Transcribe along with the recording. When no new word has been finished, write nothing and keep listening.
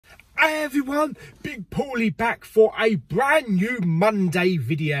Hey everyone, Big Pauly back for a brand new Monday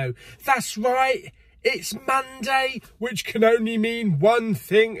video. That's right, it's Monday, which can only mean one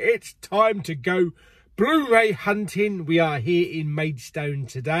thing. It's time to go Blu-ray hunting. We are here in Maidstone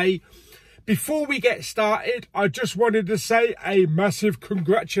today. Before we get started, I just wanted to say a massive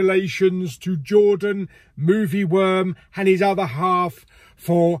congratulations to Jordan, Movie Worm, and his other half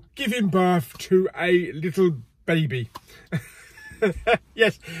for giving birth to a little baby.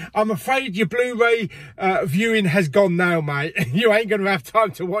 Yes, I'm afraid your Blu-ray viewing has gone now, mate. You ain't going to have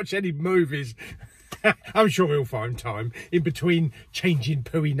time to watch any movies. I'm sure we'll find time in between changing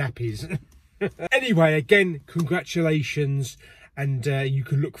pooey nappies. Anyway, again, congratulations. And you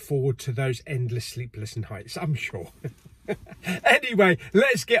can look forward to those endless sleepless nights, I'm sure. Anyway,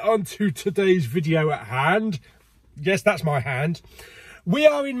 let's get on to today's video at hand. Yes, that's my hand. We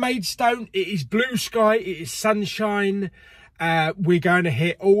are in Maidstone. It is blue sky. It is sunshine. We're going to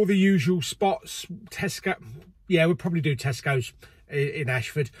hit all the usual spots. Tesco. Yeah, we'll probably do Tesco's in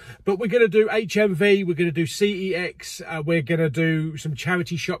Ashford. But we're going to do HMV. We're going to do CEX. We're going to do some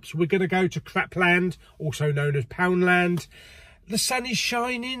charity shops. We're going to go to Crapland, also known as Poundland. The sun is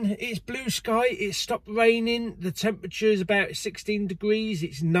shining, it's blue sky, it's stopped raining, the temperature is about 16 degrees,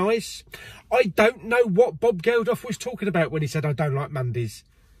 it's nice. I don't know what Bob Geldof was talking about when he said I don't like Mondays.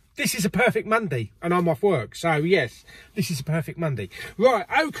 This is a perfect Monday, and I'm off work, so yes, this is a perfect Monday. Right,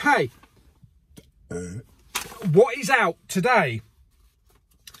 okay. What is out today?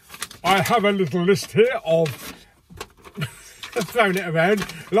 I have a little list here of... throwing it around.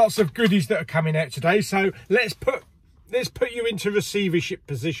 Lots of goodies that are coming out today, so let's put you into receivership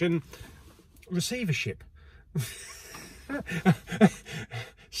position. Receivership.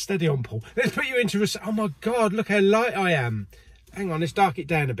 Steady on, Paul. Let's put you into... Oh, my God, look how light I am. Hang on, let's dark it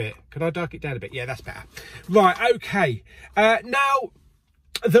down a bit. Can I dark it down a bit? Yeah, that's better. Right, okay. Now,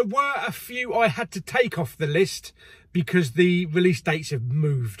 there were a few I had to take off the list because the release dates have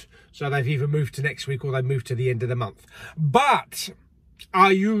moved. So they've either moved to next week or they moved to the end of the month. But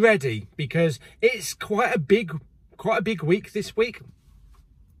are you ready? Because it's quite a big week this week.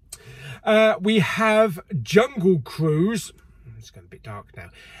 We have Jungle Cruise. It's going a bit dark now.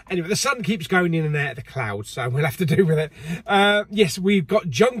 Anyway, the sun keeps going in and out of the clouds, so we'll have to do with it. Yes, we've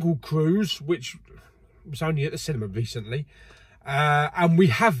got Jungle Cruise, which was only at the cinema recently. And we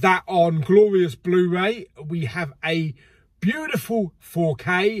have that on glorious Blu-ray. We have a beautiful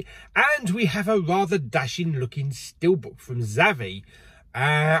 4K. And we have a rather dashing looking steelbook from Zavvi.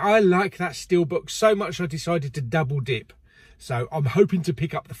 I like that steelbook so much I decided to double dip. So I'm hoping to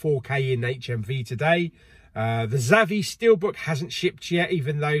pick up the 4K in HMV today. The Zavvi steelbook hasn't shipped yet,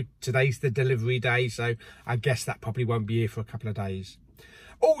 even though today's the delivery day. So I guess that probably won't be here for a couple of days.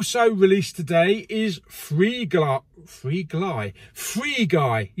 Also released today is Free Guy.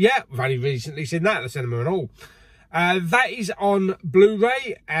 Yeah, I've only recently seen that at the cinema and all. That is on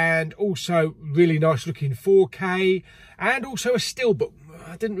Blu-ray and also really nice looking 4K and also a steelbook.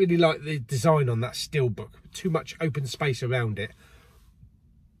 I didn't really like the design on that steelbook. Too much open space around it.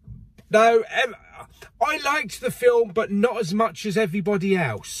 No, I liked the film, but not as much as everybody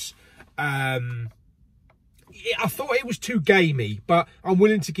else. I thought it was too gamey, but I'm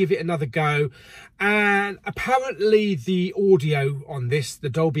willing to give it another go. And apparently the audio on this, the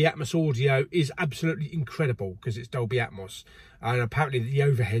Dolby Atmos audio, is absolutely incredible because it's Dolby Atmos. And apparently the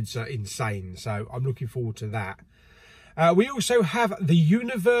overheads are insane. So I'm looking forward to that. We also have the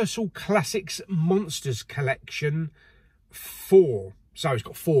Universal Classics Monsters Collection 4. So it's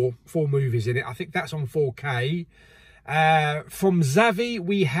got four movies in it. I think that's on 4K. From Zavvi,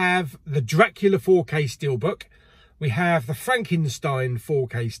 we have the Dracula 4K Steelbook. We have the Frankenstein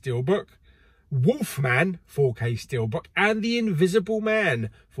 4K Steelbook. Wolfman 4K Steelbook. And the Invisible Man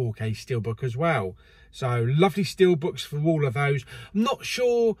 4K Steelbook as well. So lovely steelbooks for all of those. I'm not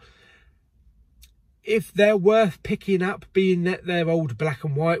sure if they're worth picking up, being that they're old black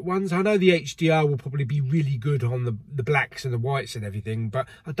and white ones. I know the HDR will probably be really good on the blacks and the whites and everything, but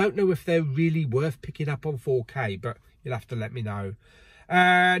I don't know if they're really worth picking up on 4K, but you'll have to let me know.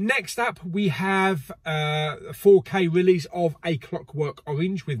 Next up, we have a 4K release of A Clockwork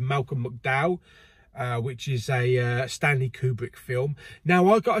Orange with Malcolm McDowell, which is a Stanley Kubrick film.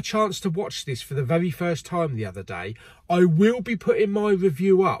 Now, I got a chance to watch this for the very first time the other day. I will be putting my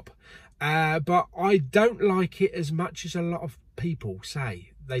review up. But I don't like it as much as a lot of people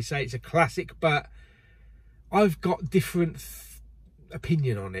say. They say it's a classic, but I've got different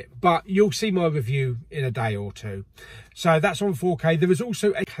opinion on it. But you'll see my review in a day or two. So that's on 4K. There is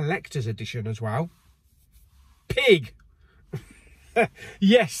also a collector's edition as well. Pig.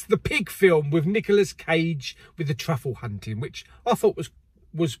 Yes, the Pig film with Nicolas Cage with the truffle hunting, which I thought was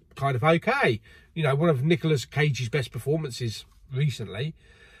was kind of okay. You know, one of Nicolas Cage's best performances recently.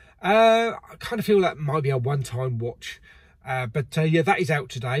 I kind of feel that might be a one-time watch. But yeah, that is out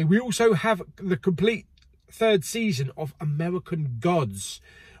today. We also have the complete 3rd season of American Gods,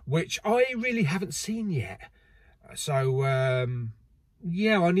 which I really haven't seen yet. So,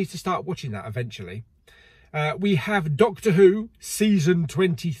 yeah, I need to start watching that eventually. We have Doctor Who Season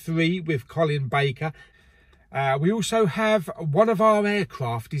 23 with Colin Baker. We also have one of our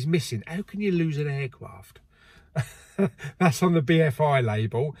aircraft is missing. How can you lose an aircraft? That's on the BFI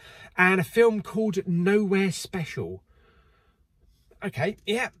label. And a film called Nowhere Special. Okay,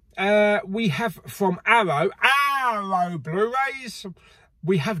 yeah. We have from Arrow Blu-rays,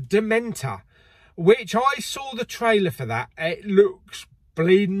 we have Dementor, which I saw the trailer for that. It looks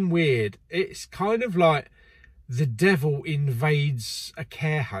bleeding weird. It's kind of like the devil invades a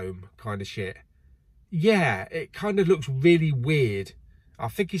care home kind of shit. Yeah, it kind of looks really weird. I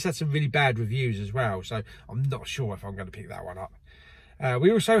think he's had some really bad reviews as well, so I'm not sure if I'm going to pick that one up.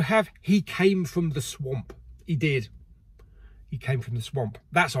 We also have He Came From the Swamp. He did. He Came From the Swamp.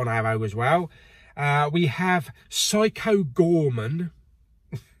 That's on Arrow as well. We have Psycho Gorman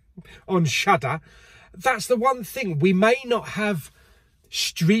on Shudder. That's the one thing. We may not have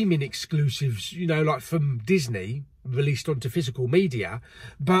streaming exclusives, you know, like from Disney, released onto physical media,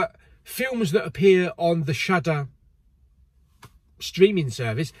 but films that appear on the Shudder streaming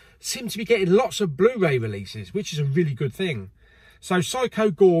service seem to be getting lots of Blu-ray releases, which is a really good thing. So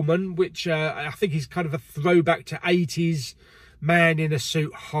Psycho Gorman, which I think is kind of a throwback to 80s man in a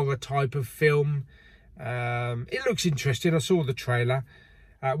suit horror type of film. It looks interesting. I saw the trailer.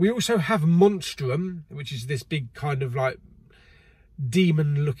 We also have Monstrum, which is this big kind of like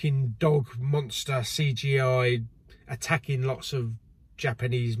demon looking dog monster CGI attacking lots of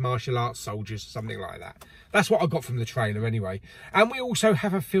Japanese martial arts soldiers, something like that. That's what I got from the trailer anyway. And we also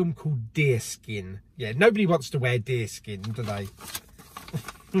have a film called Deerskin. Yeah, nobody wants to wear deerskin, do they?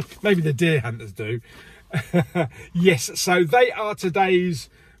 Maybe the deer hunters do. Yes, so they are today's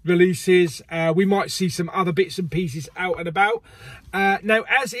releases. We might see some other bits and pieces out and about. Now,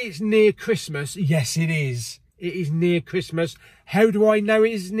 as it's near Christmas, yes, it is. It is near Christmas. How do I know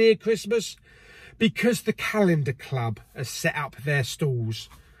it is near Christmas? Because the Calendar Club has set up their stalls.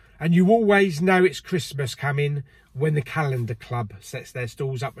 And you always know it's Christmas coming when the Calendar Club sets their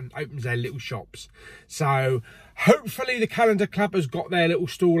stalls up and opens their little shops. So hopefully the Calendar Club has got their little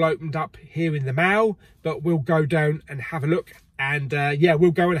stall opened up here in the Mall. But we'll go down and have a look. And yeah,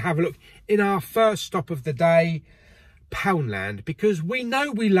 we'll go and have a look in our first stop of the day, Poundland, because we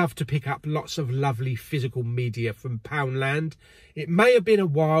know we love to pick up lots of lovely physical media from Poundland. It may have been a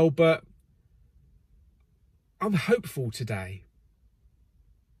while, but I'm hopeful today.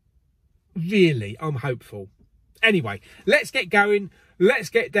 Really, I'm hopeful. Anyway, let's get going. Let's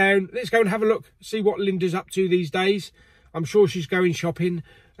get down. Let's go and have a look, see what Linda's up to these days. I'm sure she's going shopping,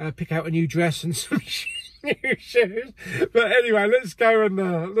 pick out a new dress and some new shoes. But anyway, let's go and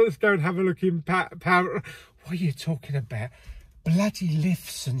have a look in Pound. What are you talking about? Bloody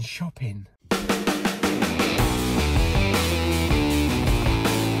lifts and shopping.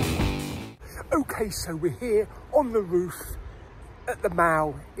 Okay, so we're here on the roof at the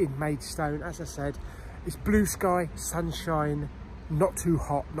Mall in Maidstone. As I said, it's blue sky, sunshine, not too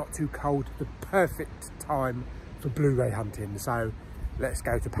hot, not too cold. The perfect time for Blu-ray hunting. So let's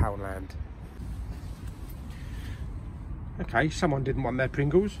go to Poundland. Okay, someone didn't want their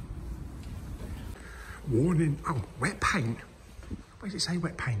Pringles. Warning. Oh, wet paint. Where does it say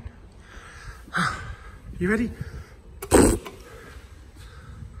wet paint? You ready?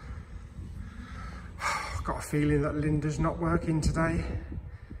 I've got a feeling that Linda's not working today.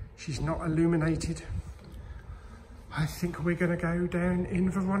 She's not illuminated. I think we're going to go down in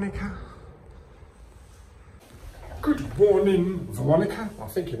Veronica. Good morning, Veronica. I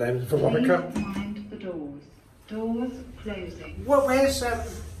think your name is Veronica. Mind the doors. Doors closing. Well, where's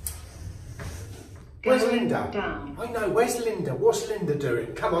Linda? Down. I know, where's Linda? What's Linda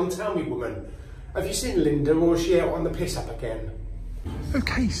doing? Come on, tell me, woman. Have you seen Linda, or is she out on the piss up again?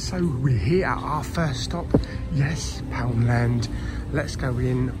 Okay, so we're here at our first stop. Yes, Poundland. Let's go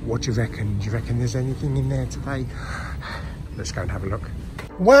in. What do you reckon? Do you reckon there's anything in there today? Let's go and have a look.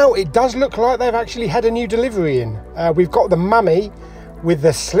 Well, it does look like they've actually had a new delivery in. We've got the Mummy with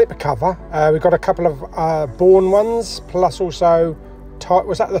the slip cover. We've got a couple of Bourne ones, plus also,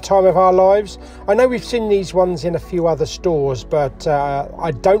 was that The Time of Our Lives? I know we've seen these ones in a few other stores, but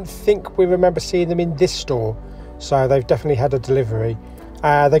I don't think we remember seeing them in this store. So they've definitely had a delivery.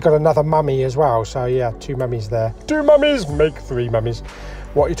 They've got another Mummy as well. So yeah, 2 mummies there. 2 mummies make 3 mummies.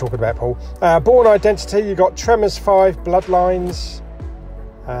 What are you talking about, Paul? Bourne Identity, you've got Tremors 5, Bloodlines,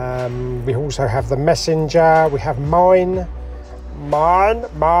 We also have The Messenger, we have Mine,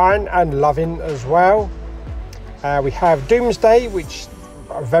 and Loving as well. We have Doomsday, which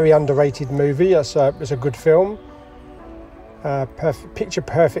a very underrated movie. It's a good film. Picture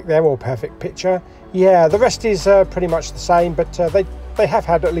Perfect there, or Perfect Picture. Yeah, the rest is pretty much the same, but they have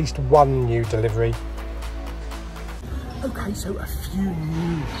had at least one new delivery. Okay, so a few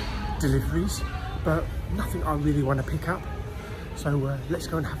new deliveries, but nothing I really want to pick up. So let's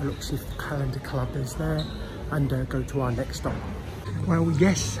go and have a look, see if the Calendar Club is there, and go to our next stop. Well,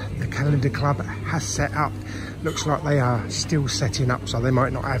 yes, the Calendar Club has set up. Looks like they are still setting up, so they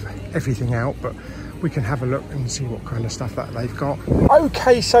might not have everything out, but we can have a look and see what kind of stuff that they've got.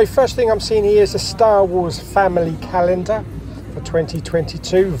 Okay, so first thing I'm seeing here is a Star Wars family calendar for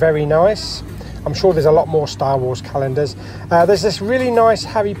 2022. Very nice. I'm sure there's a lot more Star Wars calendars. There's this really nice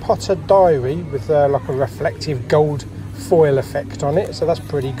Harry Potter diary with like a reflective gold foil effect on it, so that's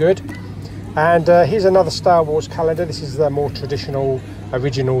pretty good. And here's another Star Wars calendar. This is the more traditional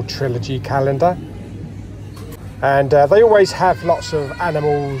original trilogy calendar, and they always have lots of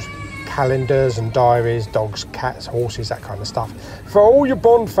animals calendars and diaries, dogs, cats, horses, that kind of stuff. For all your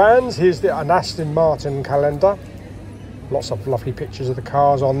Bond fans, here's an Aston Martin calendar. Lots of lovely pictures of the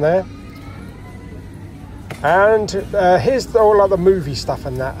cars on there. And here's all like the movie stuff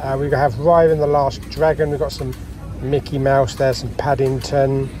and that. We have Raya and the Last Dragon. We've got some Mickey Mouse there, some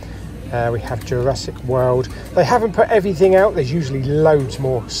Paddington. We have Jurassic World. They haven't put everything out. There's usually loads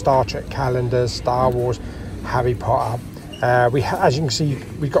more Star Trek calendars, Star Wars, Harry Potter. As you can see,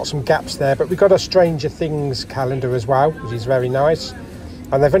 we've got some gaps there, but we've got a Stranger Things calendar as well, which is very nice.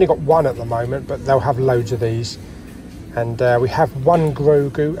 And they've only got one at the moment, but they'll have loads of these. And we have one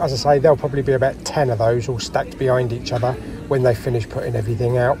Grogu. As I say, there'll probably be about 10 of those all stacked behind each other when they finish putting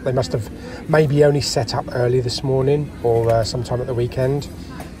everything out. They must have maybe only set up early this morning or sometime at the weekend.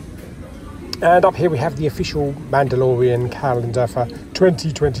 And up here we have the official Mandalorian calendar for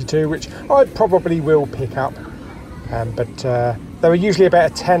 2022, which I probably will pick up. But they were usually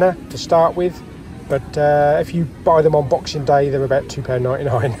about a tenner to start with, but if you buy them on Boxing Day, they're about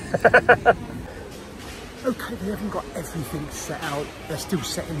 £2.99. Okay, they haven't got everything set out. They're still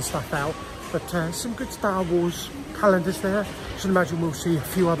setting stuff out, but some good Star Wars calendars there. Should imagine we'll see a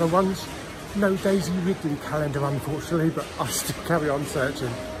few other ones. No Daisy Ridley calendar, unfortunately, but I'll still carry on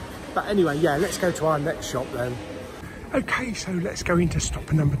searching. But anyway, yeah, let's go to our next shop then. Okay, so let's go into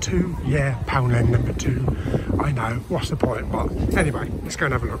stop number 2. Yeah, Poundland number 2. I know, what's the point? But anyway, let's go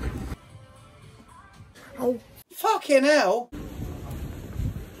and have a look. Oh, fucking hell!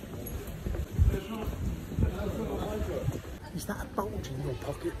 Is that a bulge in your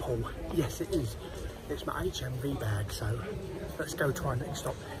pocket, Paul? Yes, it is. It's my HMV bag, so let's go to our next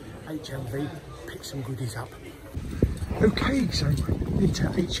stop. HMV, pick some goodies up. Okay, so into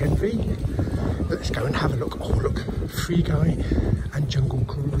HMV. Let's go and have a look. Oh, look, Free Guy and Jungle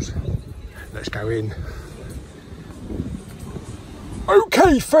Cruise. Let's go in.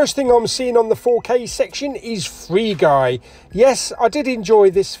 Okay, first thing I'm seeing on the 4K section is Free Guy. Yes, I did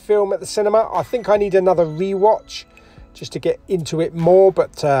enjoy this film at the cinema. I think I need another rewatch just to get into it more,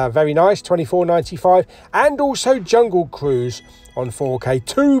 but very nice, $24.95. And also Jungle Cruise on 4K.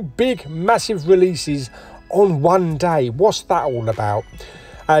 Two big, massive releases on one day. What's that all about?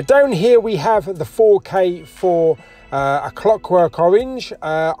 Down here we have the 4K for A Clockwork Orange.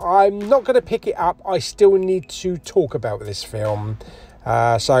 I'm not going to pick it up. I still need to talk about this film.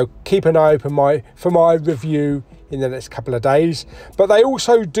 So keep an eye open for my review in the next couple of days. But they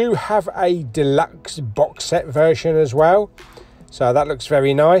also do have a deluxe box set version as well. So that looks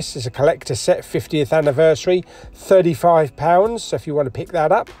very nice. It's a collector set, 50th anniversary, £35. So if you want to pick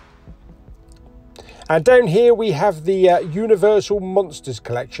that up. And down here we have the Universal Monsters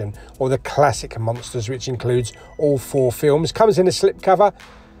collection, or the Classic Monsters, which includes all 4 films. Comes in a slipcover,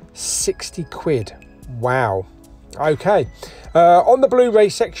 60 quid. Wow. Okay. On the Blu-ray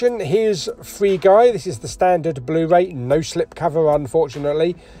section, here's Free Guy. This is the standard Blu-ray, no slipcover,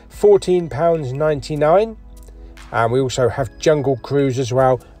 unfortunately. £14.99. And we also have Jungle Cruise as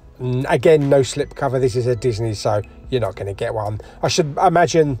well. Again, no slipcover. This is a Disney, so you're not going to get one. I should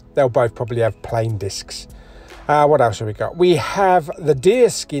imagine they'll both probably have plain discs. What else have we got? We have the deer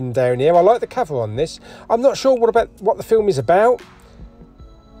skin down here. I like the cover on this. I'm not sure what the film is about.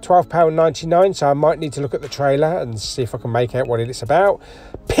 £12.99, so I might need to look at the trailer and see if I can make out what it's about.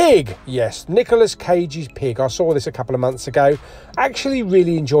 Pig, yes, Nicolas Cage's Pig. I saw this a couple of months ago. Actually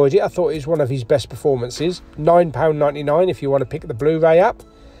really enjoyed it. I thought it was one of his best performances. £9.99 if you want to pick the Blu-ray up.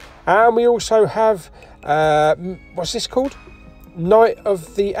 And we also have, what's this called? Night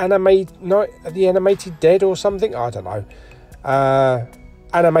of the Animated Dead or something? I don't know.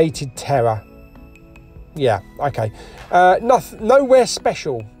 animated terror. Yeah, okay. Nowhere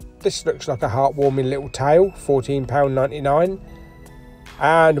Special. This looks like a heartwarming little tale, £14.99.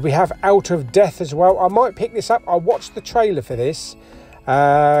 And we have Out of Death as well. I might pick this up. I watched the trailer for this.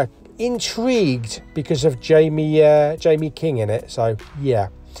 Intrigued because of Jamie King in it. So, yeah.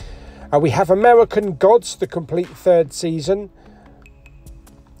 We have American Gods, the complete 3rd season.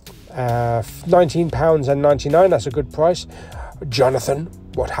 £19.99. That's a good price. Jonathan,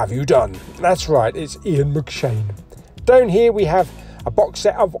 what have you done? That's right, it's Ian McShane. Down here we have a box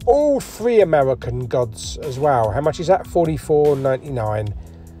set of all 3 American Gods as well. How much is that? $44.99.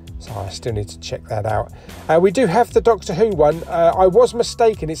 So I still need to check that out. We do have the Doctor Who one. I was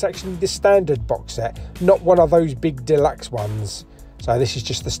mistaken, it's actually the standard box set, not one of those big deluxe ones. So this is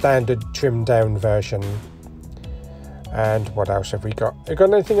just the standard trimmed down version. And what else have we got? Have we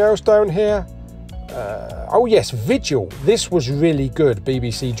got anything else down here? Oh yes, Vigil. This was really good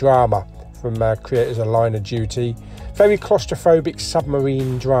BBC drama from creators of Line of Duty. Very claustrophobic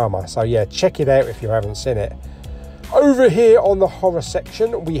submarine drama. So yeah, check it out if you haven't seen it. Over here on the horror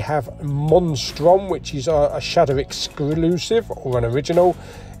section, we have Monstrum, which is a Shudder exclusive or an original.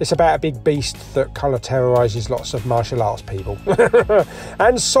 It's about a big beast that colour terrorises lots of martial arts people.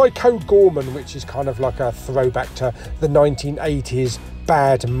 And Psycho Gorman, which is kind of like a throwback to the 1980s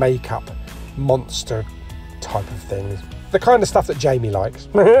bad makeup monster type of thing. The kind of stuff that Jamie likes.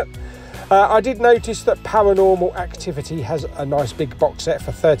 I did notice that Paranormal Activity has a nice big box set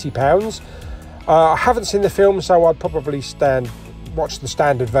for £30. I haven't seen the film, so I'd probably watch the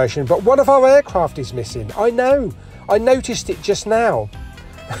standard version, but one of our aircraft is missing. I know, I noticed it just now.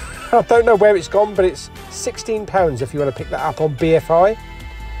 I don't know where it's gone, but it's £16 if you want to pick that up on BFI.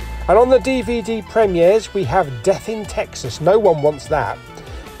 And on the DVD premieres, we have Death in Texas. No one wants that,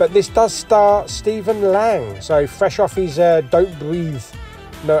 but this does star Stephen Lang, so fresh off his Don't Breathe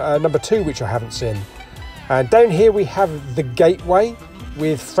number 2, which I haven't seen. And down here we have The Gateway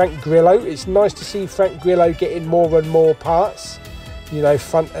with Frank Grillo. It's nice to see Frank Grillo getting more and more parts, you know,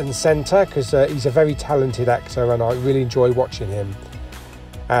 front and centre, because he's a very talented actor and I really enjoy watching him.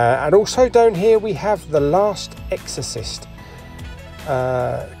 And also down here we have The Last Exorcist,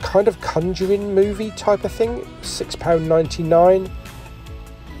 kind of Conjuring movie type of thing, £6.99.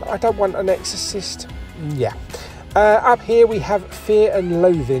 I don't want an exorcist. Yeah. Up here we have Fear and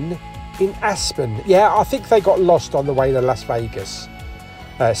Loathing in Aspen. Yeah, I think they got lost on the way to Las Vegas.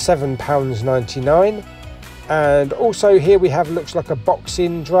 £7.99. And also here we have, looks like a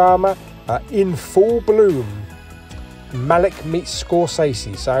boxing drama, In Full Bloom. Malick meets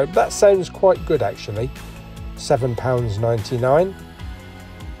Scorsese. So that sounds quite good actually. £7.99.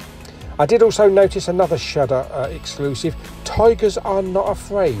 I did also notice another Shudder exclusive, Tigers Are Not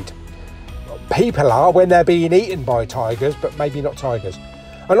Afraid. People are when they're being eaten by tigers, but maybe not tigers.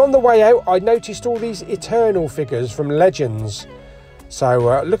 And on the way out, I noticed all these Eternal figures from Legends.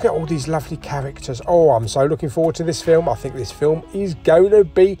 So look at all these lovely characters. Oh, I'm so looking forward to this film. I think this film is going to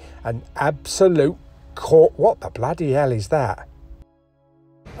be an absolute what the bloody hell is that?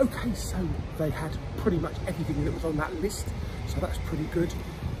 Okay, so they had pretty much everything that was on that list. So that's pretty good.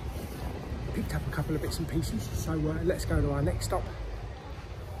 Picked up a couple of bits and pieces. So let's go to our next stop.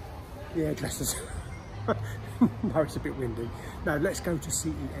 The hairdressers. No, it's a bit windy. No, let's go to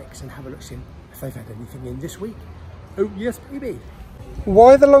CEX and have a look, see if they've had anything in this week. Oh yes, baby.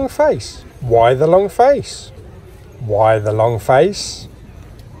 Why the long face? Why the long face? Why the long face?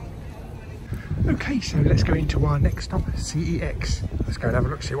 Okay, so let's go into our next stop, CEX. Let's go and have a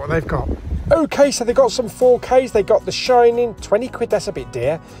look, see what they've got. Okay, so they got some 4Ks. They got The Shining, 20 quid, that's a bit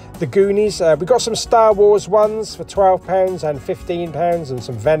dear. The Goonies, we got some Star Wars ones for £12 and £15 and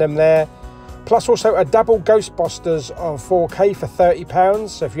some Venom there. Plus also a double Ghostbusters of 4K for £30.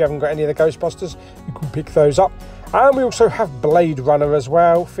 So if you haven't got any of the Ghostbusters, you can pick those up. And we also have Blade Runner as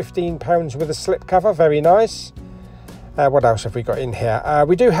well, £15 with a slipcover, very nice. What else have we got in here?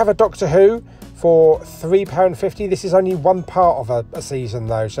 We do have a Doctor Who for £3.50. This is only one part of a season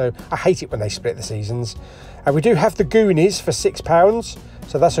though, so I hate it when they split the seasons. We do have the Goonies for £6,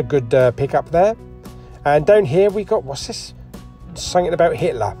 so that's a good pick up there. And down here we got, what's this? Something about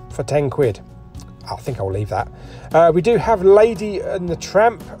Hitler for 10 quid. I think I'll leave that. We do have Lady and the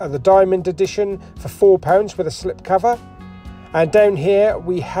Tramp, the Diamond Edition for £4 with a slipcover. And down here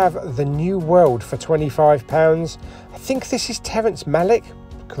we have The New World for £25. I think this is Terrence Malick.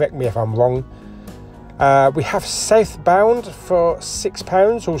 Correct me if I'm wrong. We have Southbound for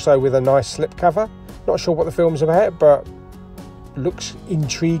 £6, also with a nice slipcover. Not sure what the film's about, but looks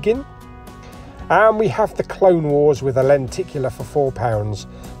intriguing. And we have The Clone Wars with a lenticular for £4.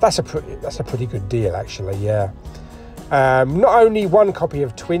 That's a pretty good deal actually, yeah. Not only one copy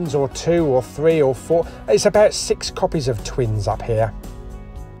of Twins, or 2 or 3 or 4, it's about 6 copies of Twins up here.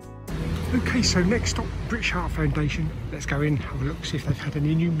 Okay, so next stop, British Heart Foundation. Let's go in, have a look, see if they've had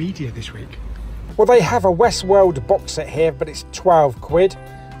any new media this week. Well, they have a Westworld box set here, but it's 12 quid.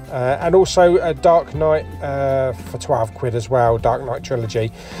 And also a Dark Knight for 12 quid as well, Dark Knight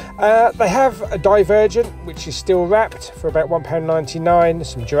Trilogy. They have a Divergent, which is still wrapped for about £1.99.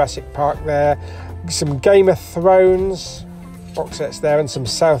 Some Jurassic Park there. Some Game of Thrones box sets there, and some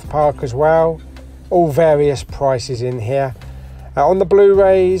South Park as well. All various prices in here. On the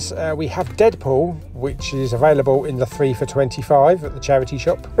Blu-rays, we have Deadpool, which is available in the 3 for £25 at the charity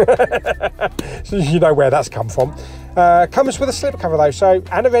shop. So you know where that's come from. Comes with a slipcover though, so,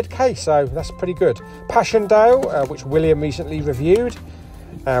 and a red case, so that's pretty good. Passchendaele, which William recently reviewed.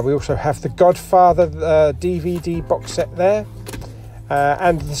 We also have the Godfather DVD box set there.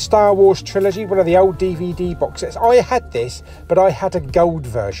 And the Star Wars trilogy, one of the old DVD box sets. I had this, but I had a gold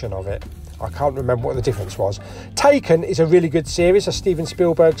version of it. I can't remember what the difference was. Taken is a really good series, a Steven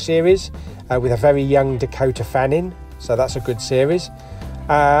Spielberg series, with a very young Dakota Fanning, so that's a good series.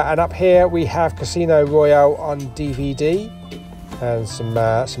 And up here we have Casino Royale on DVD, and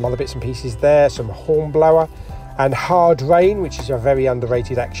some other bits and pieces there, some Hornblower, and Hard Rain, which is a very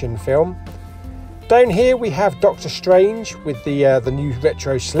underrated action film. Down here we have Doctor Strange with the new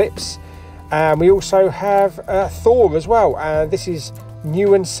retro slips, and we also have Thor as well, and this is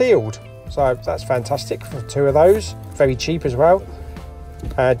new and sealed. So that's fantastic for 2 of those. Very cheap as well.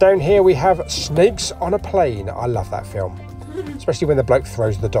 Down here we have Snakes on a Plane. I love that film, especially when the bloke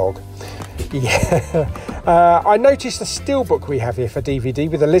throws the dog. Yeah. I noticed the steelbook we have here for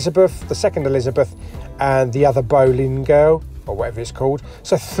DVD with Elizabeth, the second Elizabeth, and the other Bowling Girl, or whatever it's called.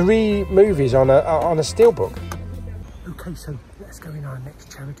 So 3 movies on a steelbook. Okay, so let's go in our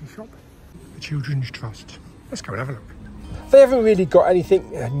next charity shop, the Children's Trust. Let's go and have a look. They haven't really got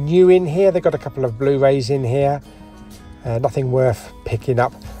anything new in here. They've got a couple of Blu-rays in here. Nothing worth picking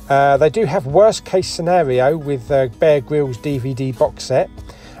up. They do have Worst Case Scenario with Bear Grylls DVD box set.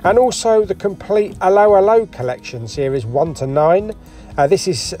 And also the complete Allo Allo collection, series 1 to 9. This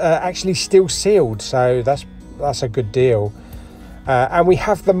is actually still sealed, so that's a good deal. And we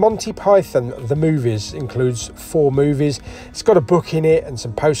have the Monty Python, the movies, includes 4 movies. It's got a book in it and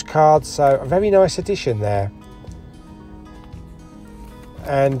some postcards, so a very nice edition there.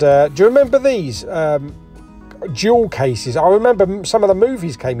 And do you remember these jewel cases? I remember some of the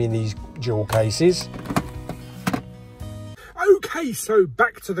movies came in these jewel cases. Okay, so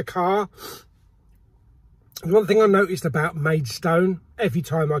back to the car. One thing I noticed about Maidstone, every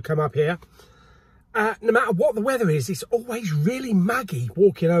time I come up here, no matter what the weather is, it's always really muggy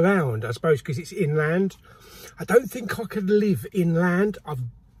walking around, I suppose because it's inland. I don't think I could live inland.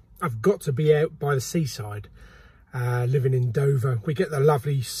 I've got to be out by the seaside. Living in Dover, we get the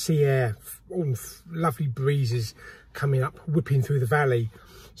lovely sea air, lovely breezes coming up, whipping through the valley.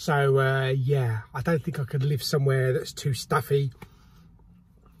 So yeah, I don't think I could live somewhere that's too stuffy.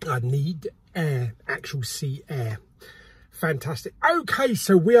 I need air, actual sea air. Fantastic. Okay,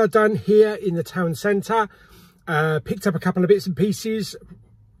 so we are done here in the town centre. Picked up a couple of bits and pieces,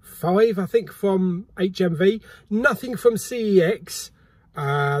 5 I think from HMV, nothing from CEX.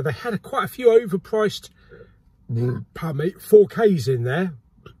 They had quite a few overpriced, pardon me, 4Ks in there.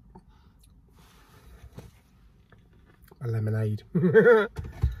 A lemonade.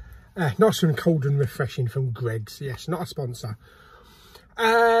 Nice and cold and refreshing from Greg's. Yes, not a sponsor.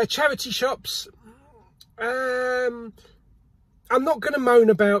 Charity shops. I'm not going to moan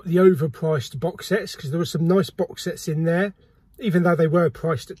about the overpriced box sets because there were some nice box sets in there, even though they were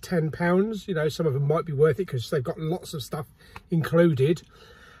priced at £10. You know, some of them might be worth it because they've got lots of stuff included.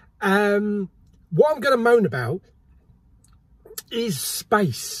 What I'm going to moan about is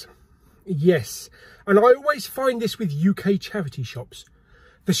space. Yes, and I always find this with UK charity shops.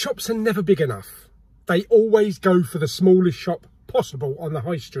 The shops are never big enough. They always go for the smallest shop possible on the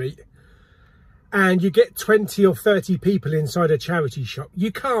high street. And you get 20 or 30 people inside a charity shop. You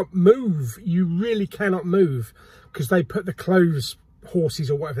can't move. You really cannot move because they put the clothes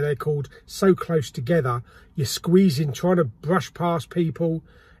horses or whatever they're called so close together. You're squeezing, trying to brush past people.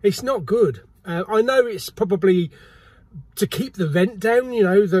 It's not good. I know it's probably to keep the rent down. You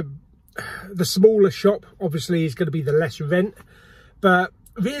know, the smaller shop obviously is going to be the less rent. But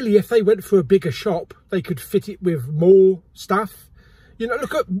really, if they went for a bigger shop, they could fit it with more stuff. You know,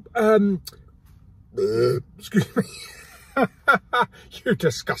 look at... excuse me. You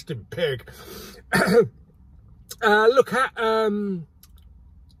disgusting pig. Look at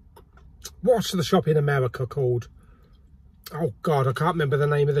what's the shop in America called? Oh god, I can't remember the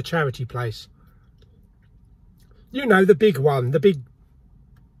name of the charity place. You know, the big one, the big,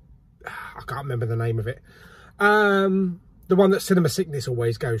 I can't remember the name of it. The one that Cinema Sickness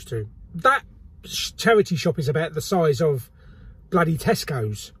always goes to. That charity shop is about the size of bloody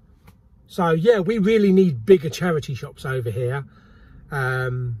Tesco's. So yeah, we really need bigger charity shops over here.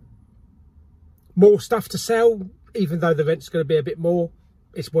 More stuff to sell, even though the rent's going to be a bit more,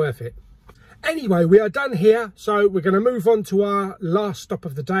 it's worth it. Anyway, we are done here, so we're going to move on to our last stop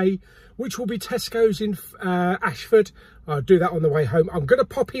of the day, which will be Tesco's in Ashford. I'll do that on the way home. I'm going to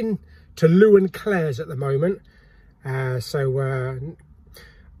pop in to Lou and Claire's at the moment. I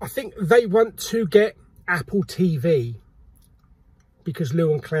think they want to get Apple TV because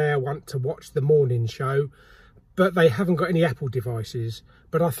Lou and Claire want to watch the morning show, but they haven't got any Apple devices.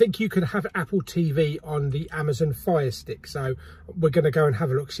 But I think you can have Apple TV on the Amazon Fire Stick, so we're going to go and have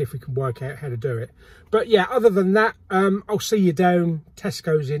a look, see if we can work out how to do it. But yeah, other than that, I'll see you down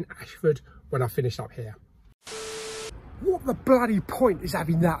Tesco's in Ashford when I finish up here. What the bloody point is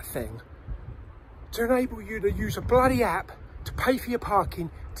having that thing to enable you to use a bloody app to pay for your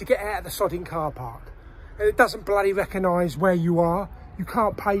parking to get out of the sodding car park? And it doesn't bloody recognise where you are. You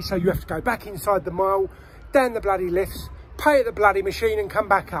can't pay, so you have to go back inside the mall, down the bloody lifts, pay at the bloody machine and come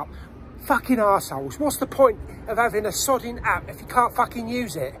back up. Fucking arseholes. What's the point of having a sodding app if you can't fucking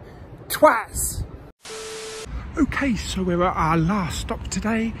use it? Twats! Okay, so we're at our last stop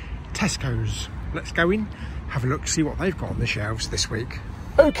today, Tesco's. Let's go in, have a look, see what they've got on the shelves this week.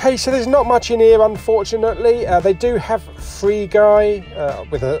 Okay, so there's not much in here, unfortunately. They do have Free Guy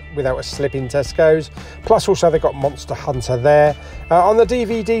without a slip in Tesco's. Plus, also they've got Monster Hunter there. On the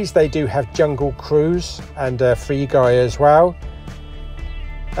DVDs, they do have Jungle Cruise and Free Guy as well.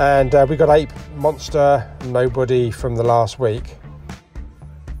 And we got Ape, Monster, Nobody from the last week.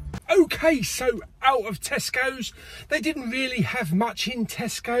 Okay, so out of Tesco's, they didn't really have much in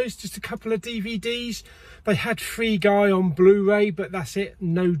Tesco's, just a couple of DVDs. They had Free Guy on Blu-ray, but that's it,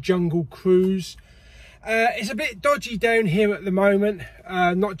 no Jungle Cruise. It's a bit dodgy down here at the moment,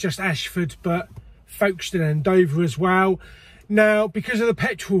 not just Ashford, but Folkestone and Dover as well. Now, because of the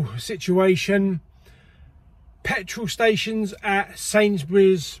petrol situation, petrol stations at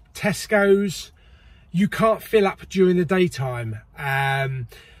Sainsbury's, Tesco's, you can't fill up during the daytime.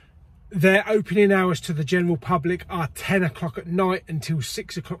 Their opening hours to the general public are 10 o'clock at night until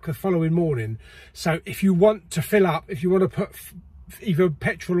 6 o'clock the following morning. So if you want to fill up, if you want to put either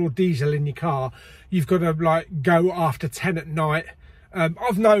petrol or diesel in your car, you've got to like go after 10 at night.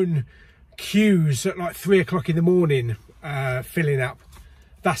 I've known queues at like 3 o'clock in the morning filling up.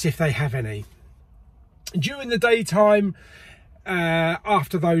 That's if they have any. During the daytime,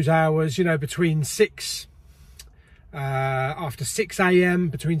 after those hours, you know, between 6 a.m,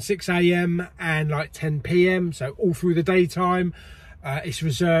 between 6 a.m. and like 10 p.m, so all through the daytime, it's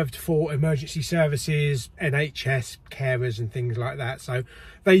reserved for emergency services, NHS, carers and things like that. So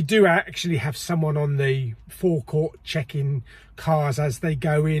they do actually have someone on the forecourt checking cars as they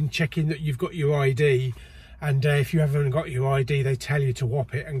go in, checking that you've got your ID, and if you haven't got your ID, they tell you to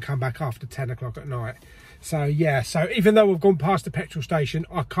whop it and come back after 10 o'clock at night. So yeah, so even though we've gone past the petrol station,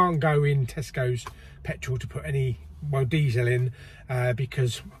 I can't go in Tesco's petrol to put any diesel in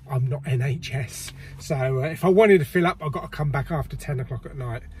because I'm not NHS. So if I wanted to fill up, I've got to come back after 10 o'clock at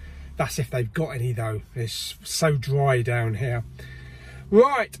night. That's if they've got any though. It's so dry down here.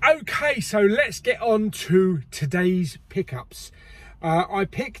 Right, okay, so let's get on to today's pickups. I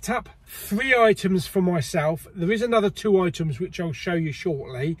picked up 3 items for myself. There is another 2 items which I'll show you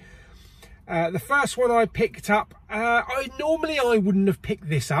shortly. The first one I picked up, I wouldn't have picked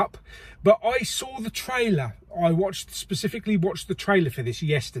this up, but I saw the trailer. I specifically watched the trailer for this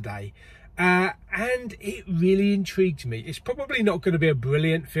yesterday, and it really intrigued me. It's probably not going to be a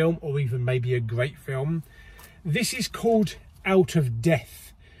brilliant film or even maybe a great film. This is called Out of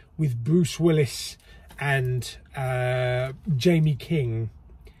Death with Bruce Willis and Jamie King.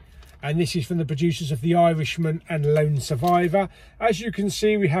 And this is from the producers of The Irishman and Lone Survivor. As you can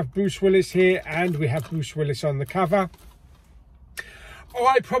see, we have Bruce Willis here and we have Bruce Willis on the cover.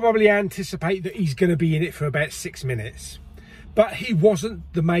 I probably anticipate that he's going to be in it for about 6 minutes. But he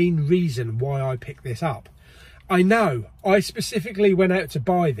wasn't the main reason why I picked this up. I know, I specifically went out to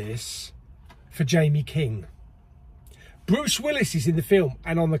buy this for Jamie King. Bruce Willis is in the film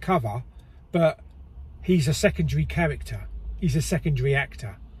and on the cover, but he's a secondary character. He's a secondary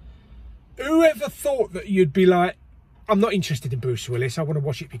actor. Whoever thought that you'd be like, I'm not interested in Bruce Willis, I want to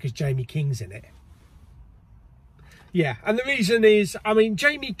watch it because Jamie King's in it. Yeah, and the reason is, I mean,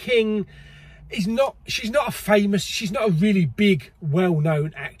 Jamie King she's not a really big,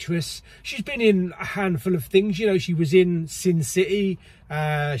 well-known actress. She's been in a handful of things. You know, she was in Sin City.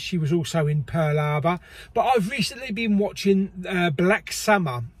 She was also in Pearl Harbor. But I've recently been watching Black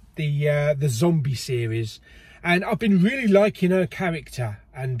Summer, the zombie series, and I've been really liking her character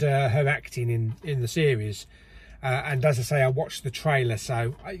and her acting in the series. And as I say, I watched the trailer,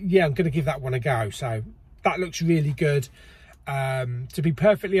 so yeah, I'm going to give that one a go. So that looks really good. To be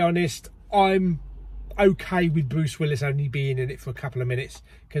perfectly honest, I'm okay with Bruce Willis only being in it for a couple of minutes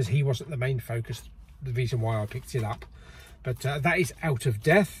because he wasn't the main focus, the reason why I picked it up. But that is Out of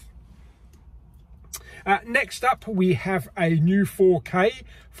Death. Next up, we have a new 4K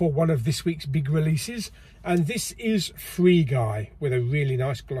for one of this week's big releases, and this is Free Guy with a really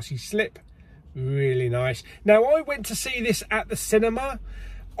nice glossy slip. Really nice. Now, I went to see this at the cinema.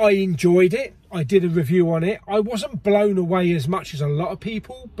 I enjoyed it. I did a review on it. I wasn't blown away as much as a lot of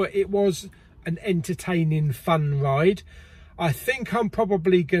people, but it was an entertaining, fun ride. I think I'm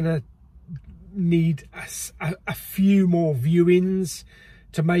probably gonna need a few more viewings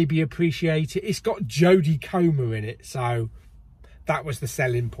to maybe appreciate it. It's got Jodie Comer in it, so that was the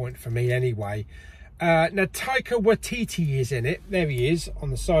selling point for me anyway. Now, Taika Waititi is in it. There he is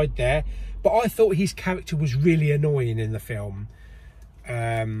on the side there. But I thought his character was really annoying in the film.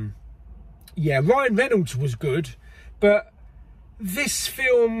 Yeah, Ryan Reynolds was good, but this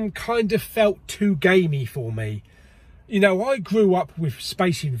film kind of felt too gamey for me. You know, I grew up with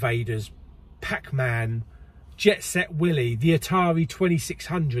Space Invaders, Pac-Man, Jet Set Willy, the Atari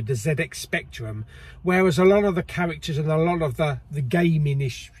 2600, the ZX Spectrum, whereas a lot of the characters and a lot of the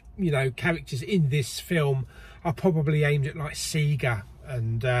gaming-ish, you know, characters in this film are probably aimed at like Sega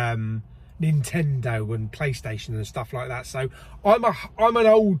and Nintendo and PlayStation and stuff like that. So I'm an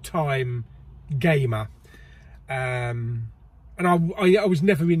old time gamer, and I was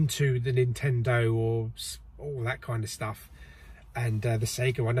never into the Nintendo or all that kind of stuff, and the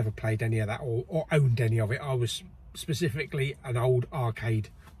Sega. I never played any of that or owned any of it. I was specifically an old arcade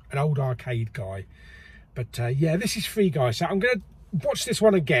guy. But yeah, this is Free Guy, so I'm gonna watch this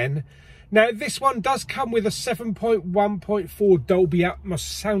one again. Now, this one does come with a 7.1.4 Dolby Atmos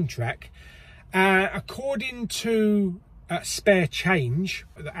soundtrack. According to Spare Change,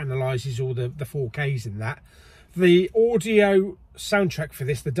 that analyses all the 4Ks in that, the audio soundtrack for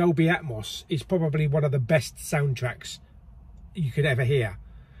this, the Dolby Atmos, is probably one of the best soundtracks you could ever hear.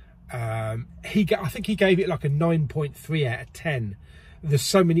 I think he gave it like a 9.3 out of 10. There's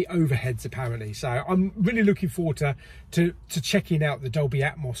so many overheads apparently, so I'm really looking forward to checking out the Dolby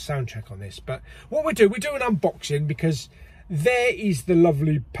Atmos soundtrack on this. But what we do an unboxing, because there is the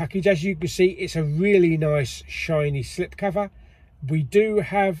lovely package. As you can see, it's a really nice shiny slipcover. We do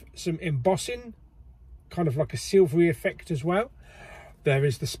have some embossing, kind of like a silvery effect as well. There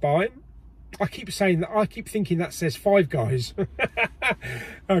is the spine. I keep saying that, I keep thinking that says Five Guys.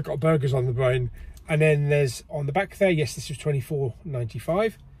 I've got burgers on the brain. And then there's on the back there, yes, this is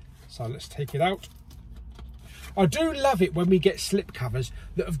 $24.95. So let's take it out. I do love it when we get slip covers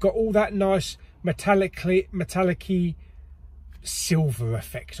that have got all that nice metallic-y silver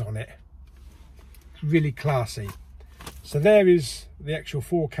effect on it. Really classy. So there is the actual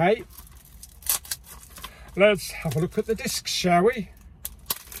 4K. Let's have a look at the discs, shall we?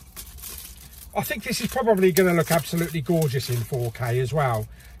 I think this is probably going to look absolutely gorgeous in 4K as well.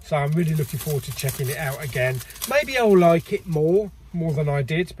 So I'm really looking forward to checking it out again. Maybe I'll like it more than I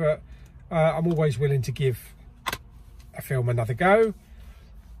did, but I'm always willing to give a film another go.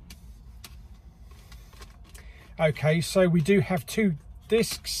 Okay, so we do have two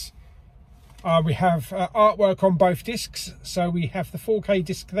discs. We have artwork on both discs. So we have the 4K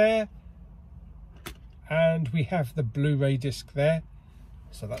disc there, and we have the Blu-ray disc there.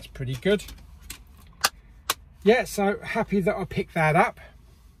 So that's pretty good. Yeah, so happy that I picked that up.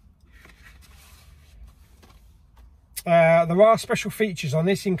 There are special features on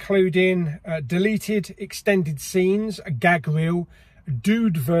this, including deleted extended scenes, a gag reel,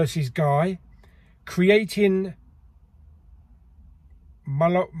 Dude versus Guy, creating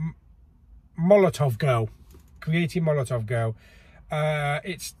Molotov Girl,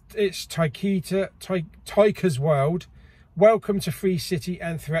 it's Taika's World, Welcome to Free City,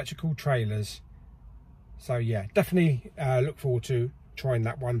 and theatrical trailers. So yeah, definitely look forward to trying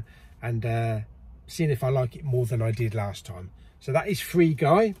that one and seeing if I like it more than I did last time. So that is Free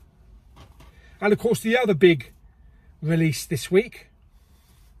Guy. And of course, the other big release this week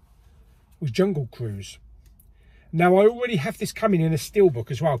was Jungle Cruise. Now, I already have this coming in a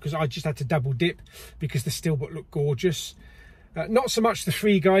steelbook as well, because I just had to double dip because the steelbook looked gorgeous. Not so much the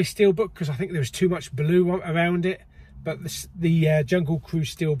Free Guy steelbook, because I think there was too much blue around it, but the Jungle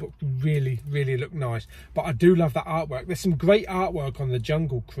Cruise Steelbook really look nice. But I do love that artwork. There's some great artwork on the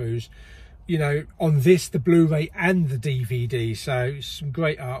Jungle Cruise, you know, on this, the Blu-ray and the DVD. So some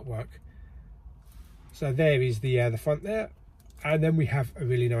great artwork. So there is the front there, and then we have a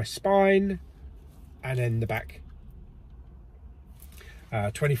really nice spine, and then the back.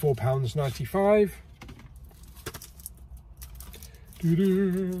 £24.95.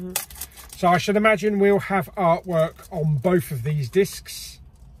 So I should imagine we'll have artwork on both of these discs.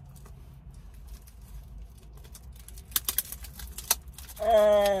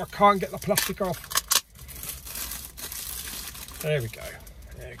 Oh, I can't get the plastic off. There we go.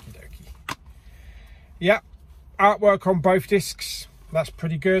 Okie dokie. Yep, artwork on both discs. That's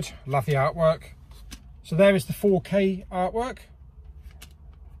pretty good. Love the artwork. So there is the 4K artwork.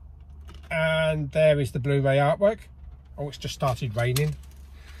 And there is the Blu-ray artwork. Oh, it's just started raining.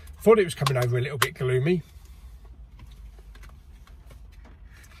 Thought it was coming over a little bit gloomy.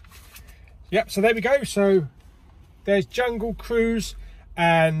 Yep, so there we go. So there's Jungle Cruise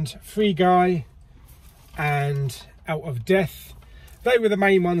and Free Guy and Out of Death. They were the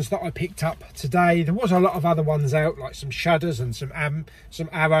main ones that I picked up today. There was a lot of other ones out, like some Shudders and some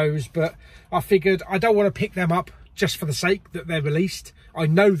Arrows, but I figured I don't want to pick them up just for the sake that they're released. I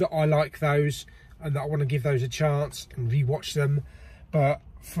know that I like those and that I want to give those a chance and rewatch them, but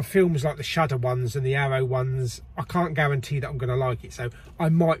for films like the Shudder ones and the Arrow ones, I can't guarantee that I'm going to like it. So I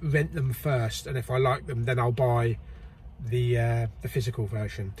might rent them first, and if I like them, then I'll buy the physical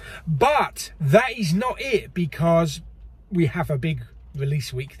version. But that is not it, because we have a big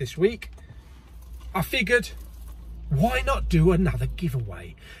release week this week. I figured, why not do another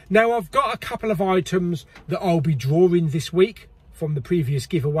giveaway? Now, I've got a couple of items that I'll be drawing this week from the previous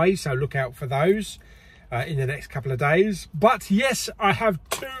giveaway, so look out for those in the next couple of days. But yes, I have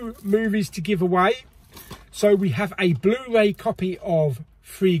 2 movies to give away. So we have a Blu-ray copy of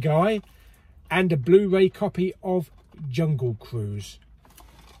Free Guy and a Blu-ray copy of Jungle Cruise.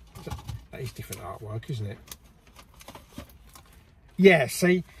 That is different artwork, isn't it? Yeah,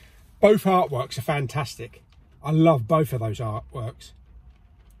 see, both artworks are fantastic. I love both of those artworks.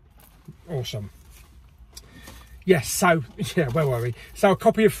 Awesome. Yes, so, yeah, where were we? So a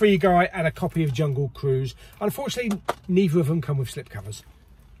copy of Free Guy and a copy of Jungle Cruise. Unfortunately, neither of them come with slipcovers.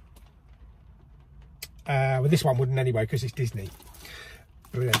 Well, this one wouldn't anyway, because it's Disney.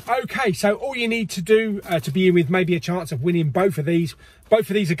 Brilliant. Okay, so all you need to do to be in with maybe a chance of winning both of these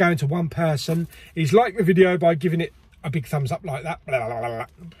are going to one person, is like the video by giving it a big thumbs up like that. Blah, blah, blah, blah.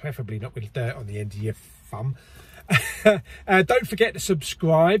 Preferably not with dirt on the end of your thumb. Don't forget to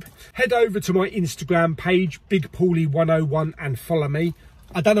subscribe. Head over to my Instagram page, Big Pauly 101, and follow me.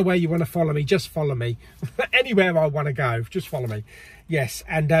 I don't know where you want to follow me, just follow me. Anywhere I want to go, just follow me. Yes,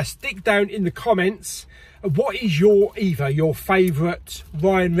 and stick down in the comments, what is either your favourite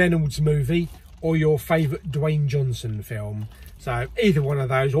Ryan Reynolds movie or your favourite Dwayne Johnson film. So either one of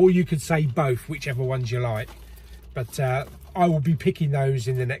those, or you could say both, whichever ones you like. But I will be picking those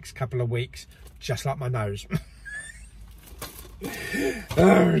in the next couple of weeks, just like my nose.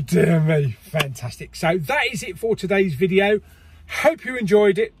 Oh dear me, fantastic. So that is it for today's video. Hope you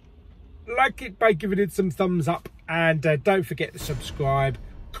enjoyed it. Like it by giving it some thumbs up, and don't forget to subscribe,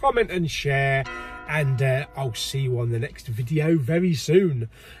 comment and share, and I'll see you on the next video very soon.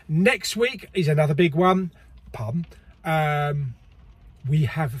 Next week is another big one. We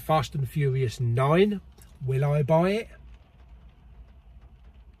have Fast and Furious 9. Will I buy it?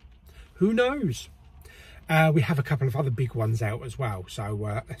 Who knows? We have a couple of other big ones out as well,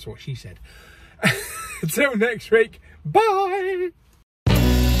 so that's what she said. Until next week, bye!